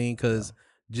 You know what I mean? Because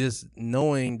just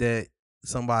knowing that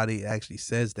somebody actually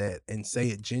says that and say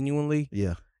it genuinely,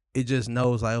 it just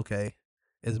knows like, okay,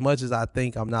 as much as I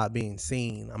think I'm not being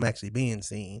seen, I'm actually being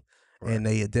seen. Right. And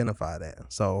they identify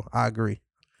that. So I agree.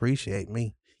 Appreciate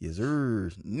me. Yes,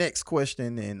 sir. Next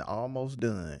question and almost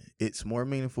done. It's more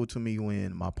meaningful to me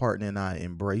when my partner and I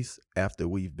embrace after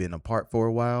we've been apart for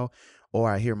a while,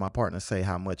 or I hear my partner say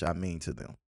how much I mean to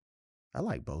them. I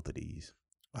like both of these.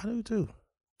 I do too.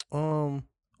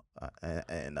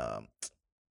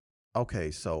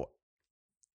 Okay, so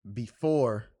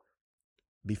before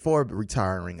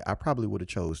retiring, I probably would have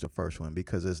chose the first one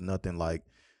because there's nothing like,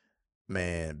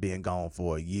 man, being gone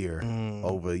for a year,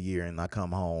 over a year, and I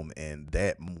come home and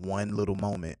that one little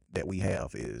moment that we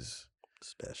have is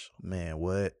special. Man,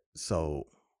 what? So,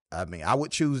 I mean, I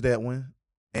would choose that one,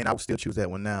 and I would still choose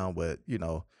that one now, but, you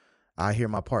know, I hear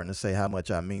my partner say how much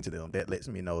I mean to them. That lets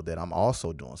me know that I'm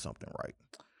also doing something right.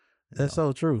 That's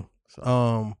so true. So.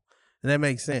 And that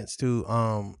makes sense too.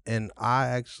 And I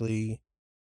actually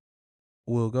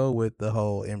will go with the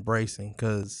whole embracing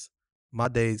because my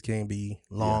days can be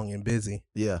long and busy.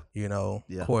 Yeah. You know,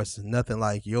 of course, nothing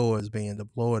like yours being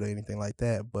deployed or anything like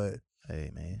that. But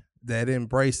hey, man, that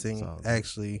embracing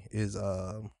actually is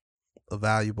a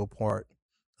valuable part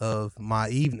of my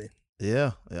evening.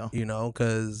 Yeah. You know,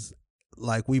 because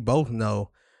like we both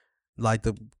know, like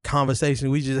the conversation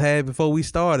we just had before we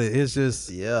started, it's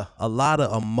just a lot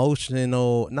of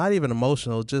emotional, not even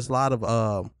emotional, just a lot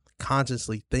of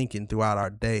consciously thinking throughout our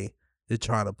day to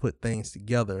try to put things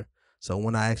together. So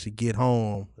when I actually get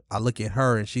home, I look at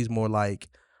her and she's more like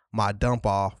my dump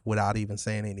off without even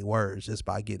saying any words, just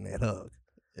by getting that hug.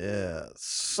 Yeah.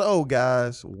 So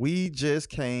guys, we just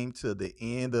came to the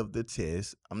end of the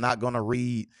test. I'm not going to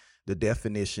read the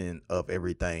definition of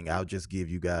everything. I'll just give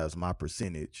you guys my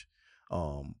percentage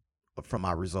from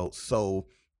my results. So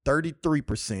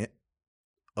 33%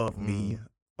 of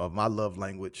of my love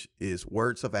language is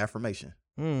words of affirmation.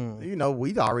 You know,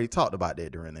 we already talked about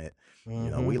that during that. You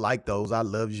know, we like those. I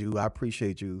love you. I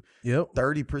appreciate you. Yep.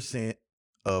 30%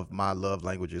 of my love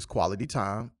language is quality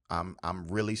time. I'm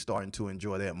really starting to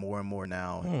enjoy that more and more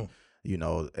now. You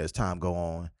know, as time go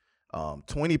on.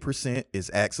 20% is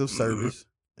acts of service.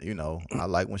 You know, I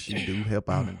like when she do help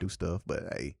out and do stuff, but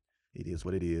hey, it is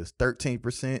what it is.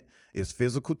 13% is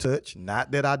physical touch.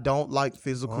 Not that I don't like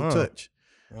physical touch.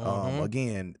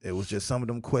 Again, it was just some of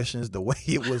them questions, the way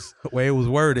it was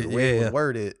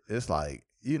worded. It's like,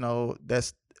 you know,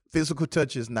 that's physical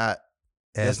touch is not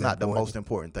that's not the most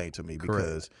important thing to me. Correct.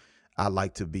 Because I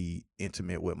like to be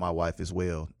intimate with my wife as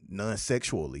well,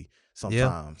 non-sexually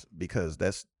sometimes, because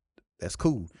that's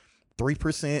cool.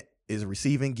 3% is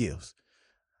receiving gifts.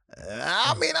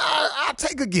 I mean, I'll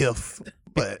take a gift,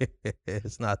 but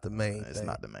it's not the main thing. It's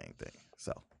not the main thing.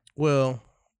 So, well,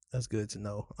 that's good to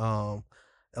know.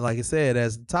 Like I said,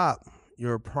 as the top,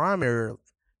 your primary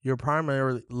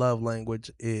love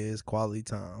language is quality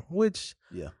time, which,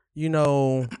 you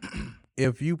know,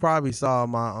 if you probably saw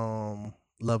my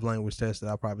love language test that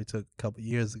I probably took a couple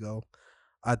years ago,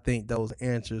 I think those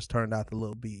answers turned out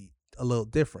to be a little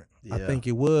different. I think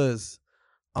it was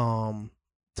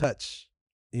touch,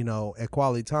 you know, at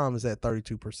quality time is at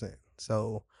 32%.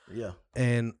 So,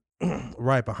 and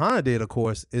right behind it, of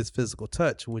course, is physical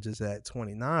touch, which is at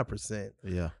 29%.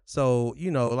 Yeah. So,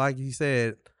 you know, like you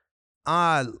said,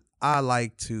 I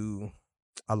like to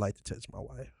touch my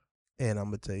wife, and I'm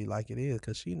gonna tell you like it is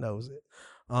because she knows it.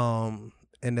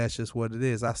 And that's just what it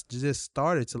is. I just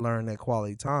started to learn that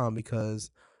quality time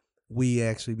because we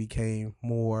actually became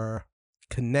more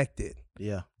connected.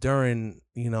 Yeah. During,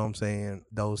 you know what I'm saying,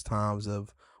 those times of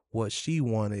what she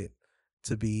wanted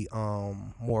to be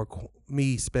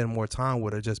me spend more time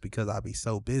with her just because I be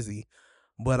so busy.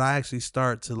 But I actually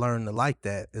start to learn to like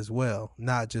that as well,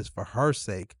 not just for her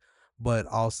sake, but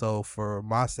also for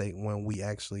my sake when we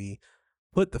actually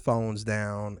put the phones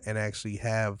down and actually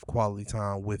have quality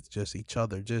time with just each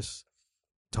other, just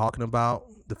talking about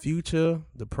the future,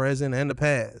 the present, and the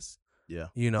past. Yeah.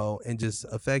 And just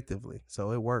effectively.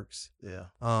 So it works. Yeah.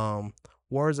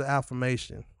 Words of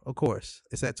affirmation, of course,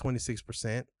 it's at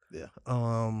 26%. Yeah.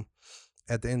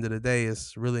 At the end of the day,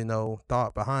 it's really no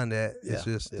thought behind that. It's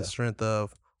just the strength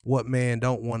of what man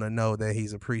don't want to know that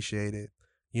he's appreciated,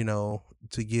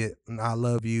 to get I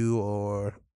love you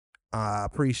or I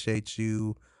appreciate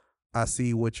you. I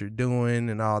see what you're doing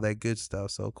and all that good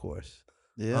stuff. So of course.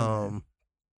 Yeah.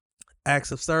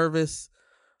 Acts of service.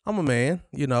 I'm a man,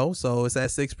 so it's at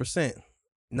 6%.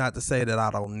 Not to say that I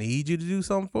don't need you to do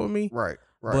something for me. Right.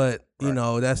 But,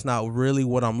 that's not really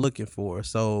what I'm looking for.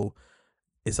 So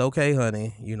it's okay,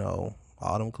 honey.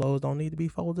 All them clothes don't need to be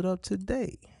folded up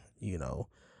today,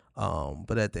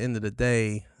 But at the end of the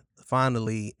day,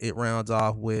 finally, it rounds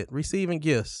off with receiving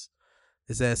gifts.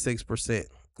 It's at 6%.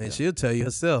 And she'll tell you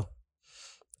herself,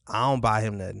 I don't buy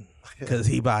him nothing because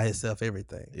he buy himself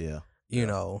everything. Yeah.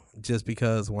 Just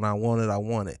because when I want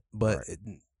it. But it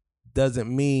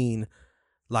doesn't mean,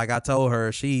 like I told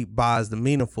her, she buys the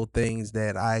meaningful things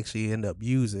that I actually end up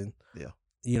using.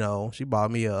 Yeah. She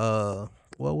bought me a,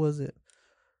 what was it?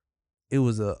 It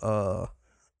was a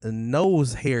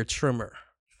nose hair trimmer.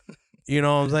 You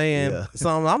know what I'm saying? Yeah. So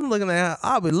I'm looking at,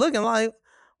 I'll be looking like,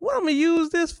 what I'm going to use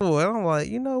this for? And I'm like,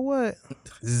 you know what?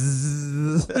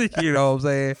 You know what I'm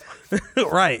saying?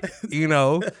 Right. You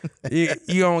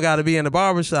don't got to be in the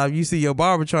barbershop. You see your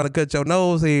barber trying to cut your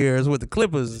nose hairs with the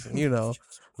clippers,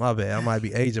 My bad. I might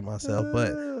be aging myself.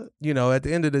 But, at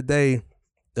the end of the day,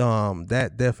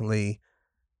 that definitely,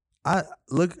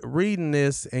 reading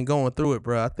this and going through it,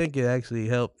 bro, I think it actually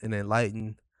helped and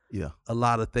enlightened a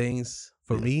lot of things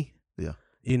for me. Yeah.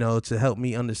 To help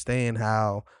me understand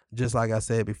how, just like I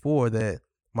said before, that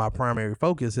my primary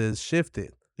focus has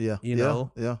shifted,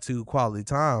 to quality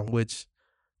time, which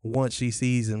once she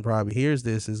sees and probably hears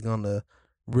this is going to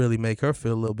really make her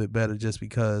feel a little bit better just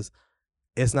because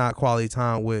it's not quality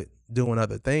time with doing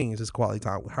other things. It's quality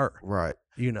time with her. Right.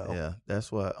 Yeah.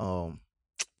 That's what,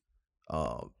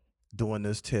 doing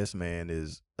this test, man,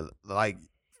 is like,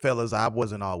 fellas, I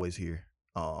wasn't always here.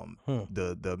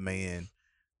 The man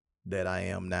that I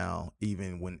am now,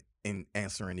 even when in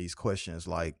answering these questions,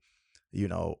 like,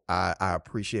 I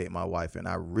appreciate my wife and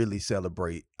I really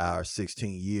celebrate our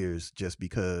 16 years just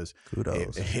because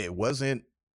it wasn't,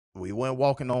 we weren't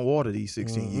walking on water these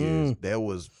 16 years. There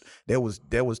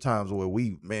was times where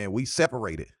we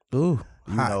separated. Ooh,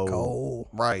 cold.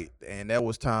 Right. And there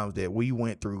was times that we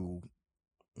went through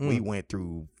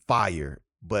fire,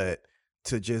 but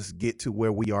to just get to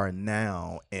where we are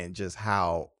now and just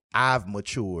how I've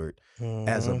matured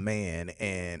as a man,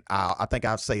 and I think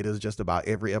I've said this just about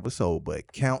every episode,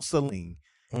 but counseling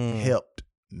helped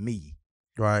me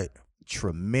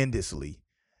tremendously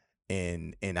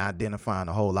in identifying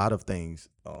a whole lot of things.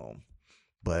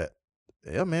 But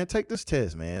yeah, man, take this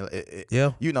test, man.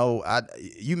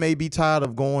 You may be tired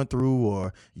of going through,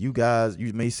 or you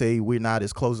may say we're not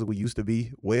as close as we used to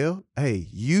be. Well, hey,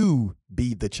 you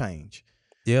be the change.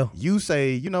 Yeah. You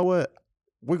say, you know what?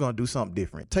 We're going to do something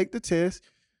different. Take the test,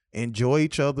 enjoy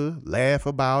each other, laugh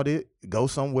about it, go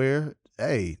somewhere.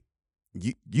 Hey,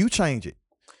 you change it.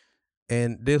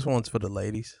 And this one's for the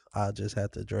ladies. I just have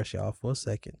to address y'all for a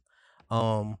second.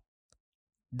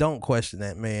 Don't question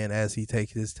that man as he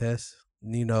takes his test.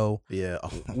 Yeah.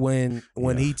 When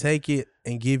he take it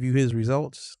and give you his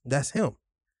results, that's him.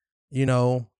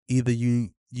 Either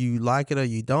you like it or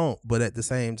you don't, but at the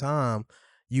same time,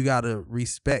 you got to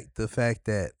respect the fact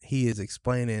that he is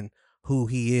explaining who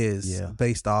he is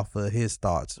based off of his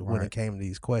thoughts when it came to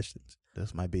these questions.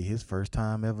 This might be his first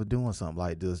time ever doing something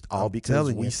like this, all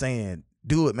because we saying,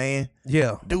 do it, man.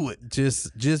 Yeah. Do it.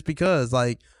 Just because,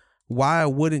 like, why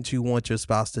wouldn't you want your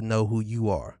spouse to know who you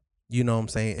are? You know what I'm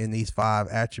saying? And these 5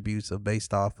 attributes are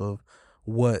based off of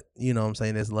what,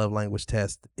 this love language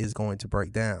test is going to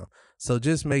break down. So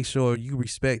just make sure you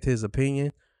respect his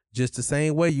opinion just the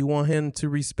same way you want him to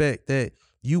respect that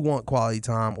you want quality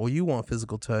time, or you want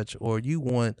physical touch, or you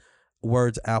want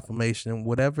words of affirmation,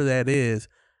 whatever that is.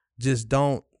 Just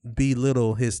don't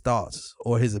belittle his thoughts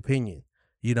or his opinion.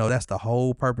 That's the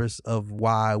whole purpose of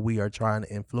why we are trying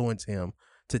to influence him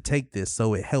to take this,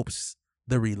 so it helps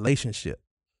the relationship.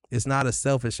 It's not a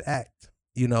selfish act.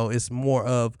 It's more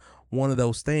of one of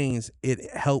those things.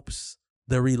 It helps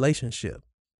the relationship.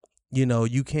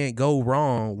 You can't go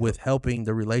wrong with helping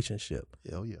the relationship.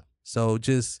 Hell yeah. So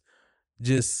just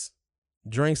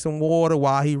drink some water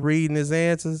while he reading his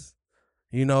answers.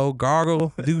 You know,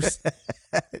 gargle,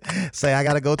 Say I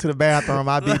gotta go to the bathroom.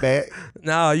 I'll be back.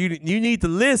 No, you need to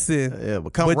listen. Yeah,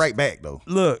 but come right back though.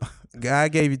 Look,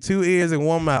 God gave you 2 ears and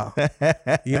 1 mouth.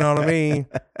 You know what I mean?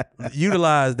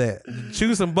 Utilize that.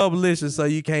 Choose some bubblicious so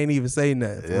you can't even say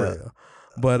nothing for real.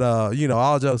 But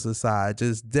all jokes aside,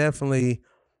 just definitely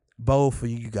both of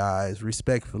you guys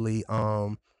respectfully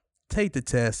take the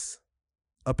test,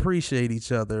 appreciate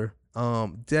each other.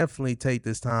 Definitely take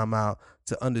this time out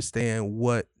to understand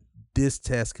what this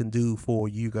test can do for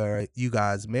you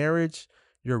guys' marriage,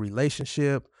 your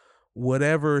relationship,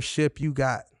 whatever ship you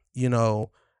got.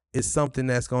 It's something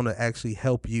that's going to actually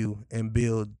help you and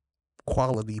build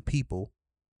quality people,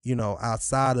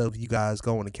 outside of you guys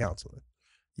going to counseling.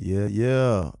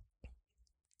 Yeah.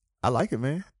 I like it,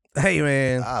 man. Hey,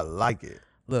 man. I like it.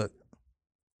 Look,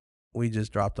 we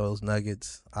just dropped those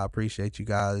nuggets. I appreciate you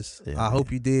guys. Yeah, I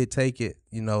hope you did take it.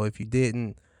 If you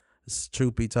didn't,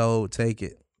 truth be told, take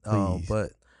it.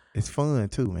 But it's fun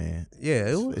too, man.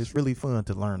 Yeah, it's really fun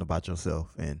to learn about yourself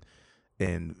and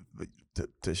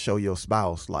to show your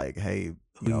spouse like, hey,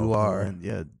 you are.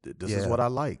 This is what I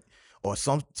like. Or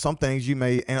some things you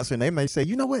may answer and they may say,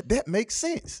 you know what, that makes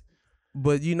sense.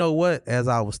 But you know what? As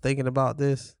I was thinking about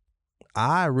this,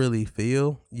 I really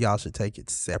feel y'all should take it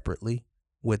separately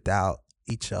without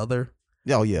each other.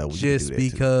 Oh yeah, just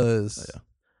because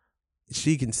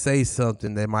she can say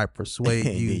something that might persuade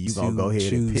you to go ahead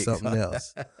choose and something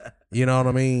else. You know what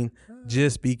I mean?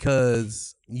 Just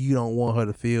because you don't want her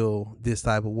to feel this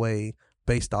type of way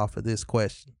based off of this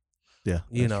question. Yeah,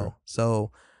 true.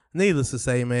 So needless to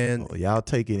say, man, y'all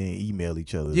take it and email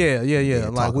each other. Yeah.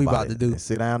 Like we about to do.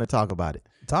 Sit down and talk about it.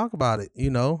 Talk about it.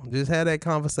 Just have that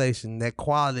conversation, that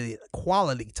quality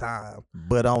time.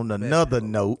 But on another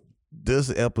note, this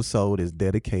episode is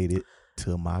dedicated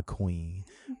to my queen,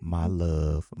 my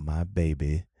love, my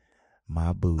baby,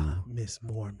 my boo, Miss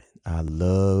Mormon. I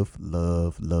love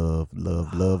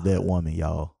that woman,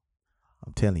 y'all.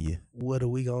 I'm telling you. What are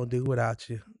we gonna do without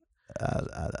you?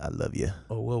 I love you.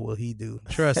 Or what will he do?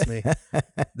 Trust me,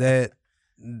 that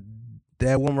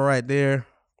woman right there.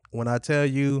 When I tell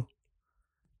you,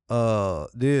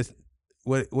 this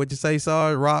what you say,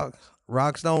 Sarge?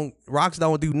 Rocks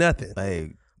don't do nothing.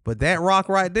 Hey, but that rock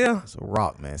right there, it's a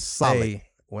rock, man. Solid. Hey,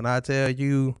 when I tell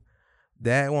you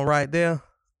that one right there,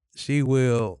 she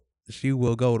will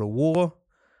go to war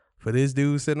for this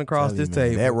dude sitting across this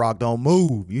table. That rock don't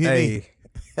move. You hear me?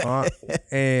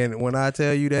 And when I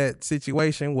tell you that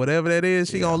situation, whatever that is,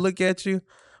 she gonna look at you.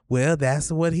 Well,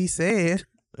 that's what he said.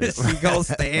 She gonna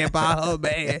stand by her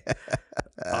man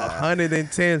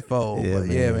 110-fold.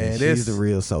 Yeah, but man, she's the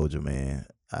real soldier, man.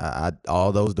 I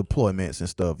all those deployments and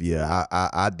stuff. Yeah,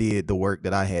 I did the work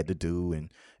that I had to do,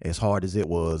 and as hard as it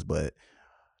was, but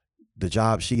the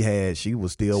job she had, she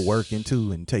was still working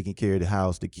too and taking care of the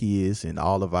house, the kids, and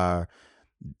all of our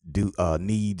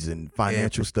needs and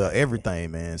financial stuff,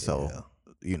 everything, man. So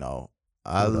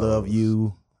I love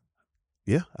you.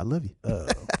 Yeah, I love you.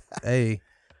 Hey,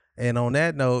 and on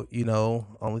that note,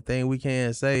 only thing we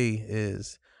can say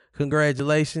is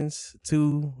congratulations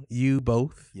to you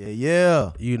both.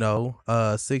 Yeah.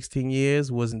 16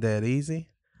 years wasn't that easy.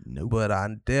 Nope. But I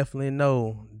definitely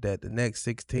know that the next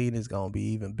 16 is gonna be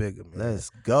even bigger, man.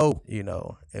 Let's go.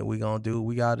 And we gonna do what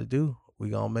we gotta do. We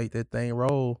gonna make that thing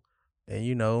roll.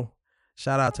 And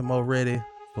shout out to Mo Ready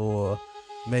for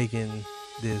making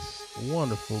this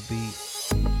wonderful beat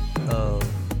of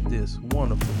this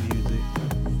wonderful music,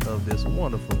 of this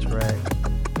wonderful track,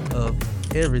 of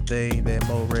everything that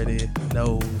Mo Ready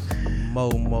knows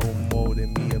more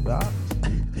than me about.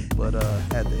 But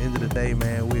at the end of the day,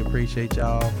 man, we appreciate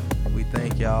y'all. We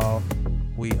thank y'all.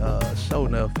 We sure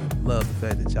enough love the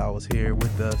fact that y'all was here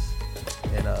with us.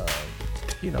 And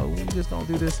we just gonna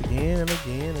do this again and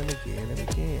again and again and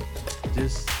again.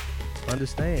 Just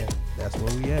understand that's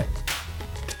where we at.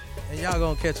 And y'all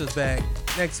gonna catch us back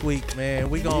next week, man.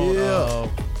 We gonna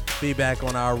be back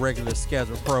on our regular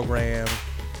scheduled program.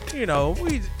 We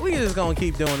just gonna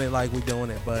keep doing it like we doing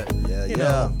it. But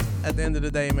at the end of the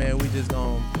day, man, we just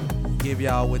gonna give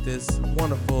y'all with this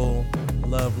wonderful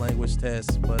love language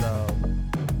test. But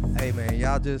hey, man,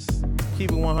 y'all just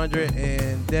keep it 100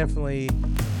 and definitely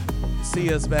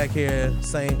see us back here,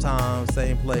 same time,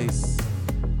 same place.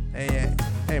 And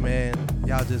hey, man,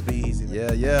 y'all just be easy,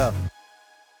 man. Yeah.